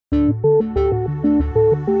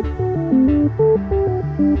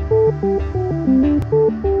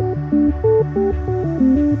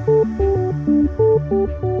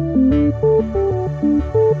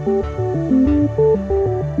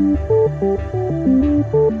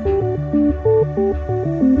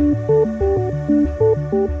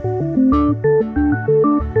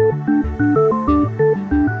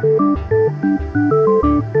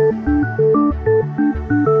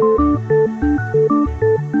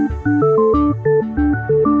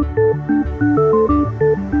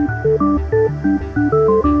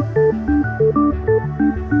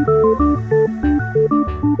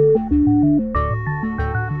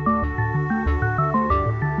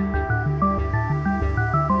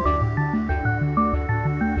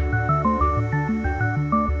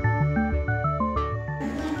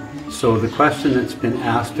So the question that's been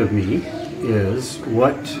asked of me is,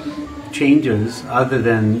 what changes other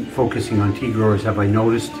than focusing on tea growers have I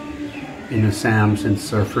noticed in Assam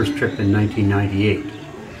since our first trip in 1998?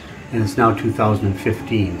 And it's now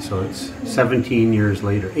 2015, so it's 17 years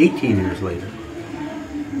later, 18 years later.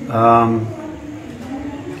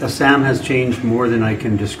 Assam has changed more than I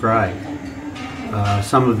can describe.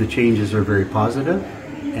 Some of the changes are very positive,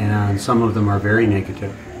 and some of them are very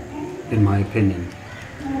negative, in my opinion.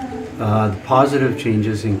 The positive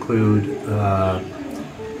changes include a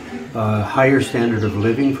higher standard of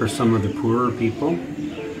living for some of the poorer people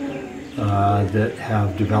that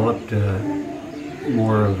have developed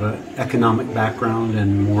more of an economic background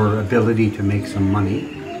and more ability to make some money,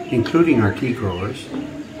 including our tea growers.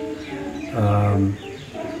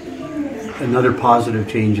 Another positive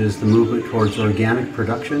change is the movement towards organic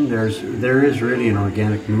production. There is really an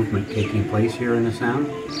organic movement taking place here in Assam.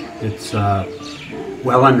 It's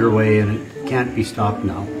well underway and it can't be stopped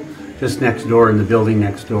now. Just next door, in the building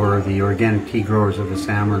next door, the Organic Tea Growers of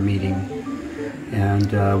Assam are meeting,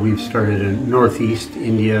 and we've started a Northeast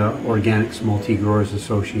India Organic Small Tea Growers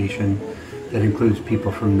Association that includes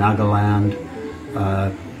people from Nagaland,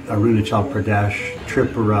 Arunachal Pradesh,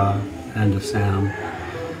 Tripura, and Assam.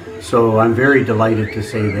 So I'm very delighted to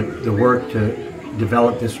say that the work to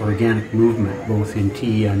develop this organic movement, both in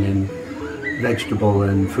tea and in vegetable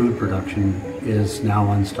and food production, is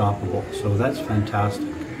now unstoppable. So that's fantastic.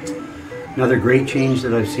 Another great change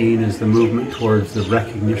that I've seen is the movement towards the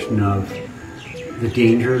recognition of the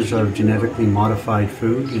dangers of genetically modified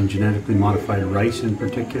food, and genetically modified rice in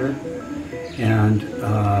particular, and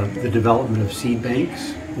the development of seed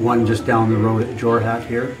banks. One just down the road at Jorhat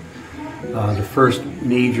here, the first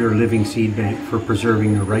major living seed bank for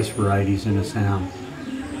preserving the rice varieties in Assam.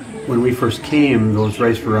 When we first came, those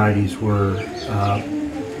rice varieties were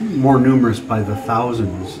more numerous by the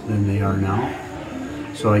thousands than they are now.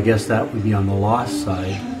 So I guess that would be on the loss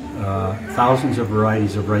side. Thousands of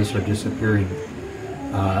varieties of rice are disappearing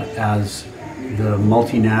as the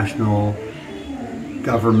multinational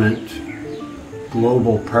government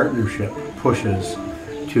global partnership pushes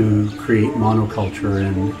to create monoculture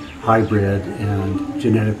and hybrid and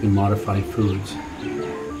genetically modified foods.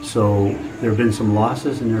 So there have been some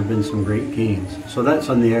losses and there have been some great gains. So that's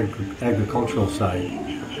on the agricultural side.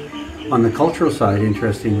 On the cultural side,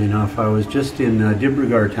 interestingly enough, I was just in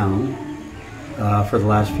Dibrugarh town for the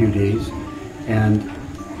last few days, and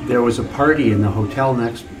there was a party in the hotel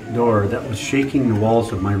next door that was shaking the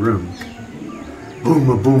walls of my room.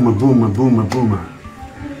 Booma, booma, booma, booma, booma.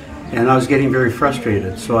 And I was getting very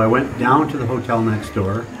frustrated, so I went down to the hotel next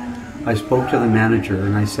door. I spoke to the manager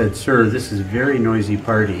and I said, "Sir, this is a very noisy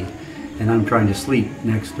party and I'm trying to sleep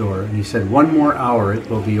next door." And he said, "1 more hour, it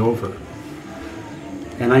will be over."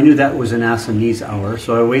 And I knew that was an Assamese hour,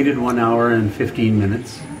 so I waited 1 hour and 15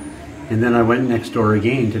 minutes. And then I went next door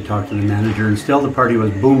again to talk to the manager, and still the party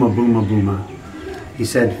was booma, booma, booma. He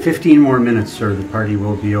said, 15 more minutes, sir, the party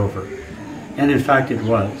will be over. And in fact, it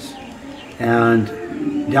was. And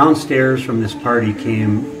downstairs from this party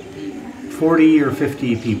came 40 or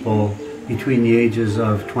 50 people between the ages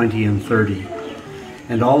of 20 and 30.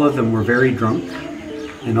 And all of them were very drunk,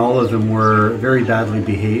 and all of them were very badly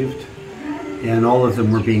behaved, and all of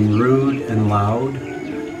them were being rude and loud,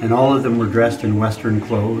 and all of them were dressed in Western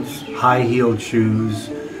clothes, high-heeled shoes,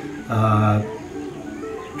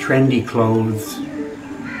 trendy clothes,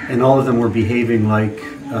 and all of them were behaving like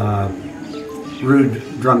rude,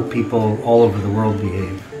 drunk people all over the world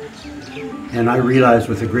behave. And I realized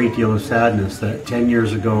with a great deal of sadness that 10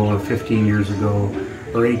 years ago or 15 years ago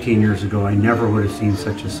or 18 years ago, I never would have seen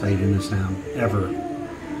such a sight in Assam, ever.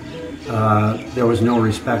 There was no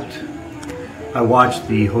respect. I watched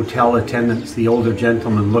the hotel attendants, the older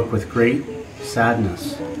gentlemen, look with great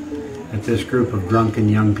sadness at this group of drunken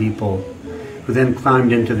young people who then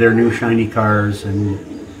climbed into their new shiny cars and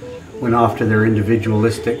went off to their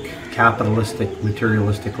individualistic, capitalistic,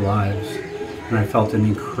 materialistic lives. And I felt an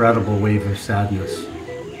incredible wave of sadness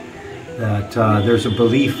that there's a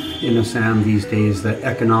belief in Assam these days that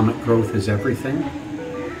economic growth is everything.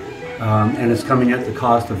 And it's coming at the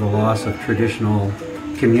cost of the loss of traditional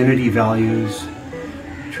community values,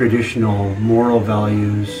 traditional moral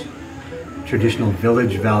values, traditional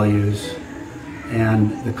village values,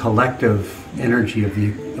 and the collective energy of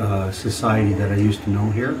the society that I used to know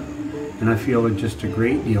here. And I feel just a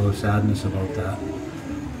great deal of sadness about that.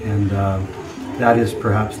 And that is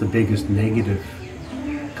perhaps the biggest negative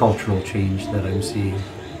cultural change that I'm seeing.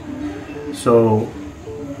 So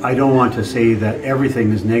I don't want to say that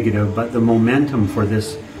everything is negative, but the momentum for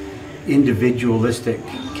this individualistic,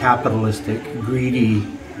 capitalistic, greedy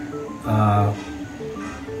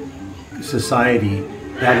society,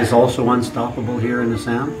 that is also unstoppable here in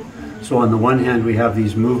Assam. So on the one hand, we have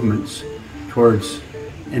these movements towards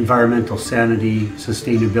environmental sanity,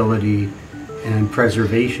 sustainability, and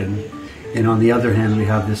preservation. And on the other hand, we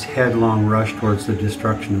have this headlong rush towards the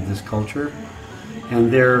destruction of this culture. And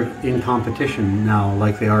they're in competition now,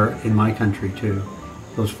 like they are in my country too.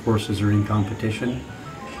 Those forces are in competition.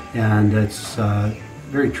 And it's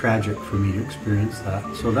very tragic for me to experience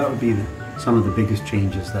that. So that would be some of the biggest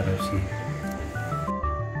changes that I've seen.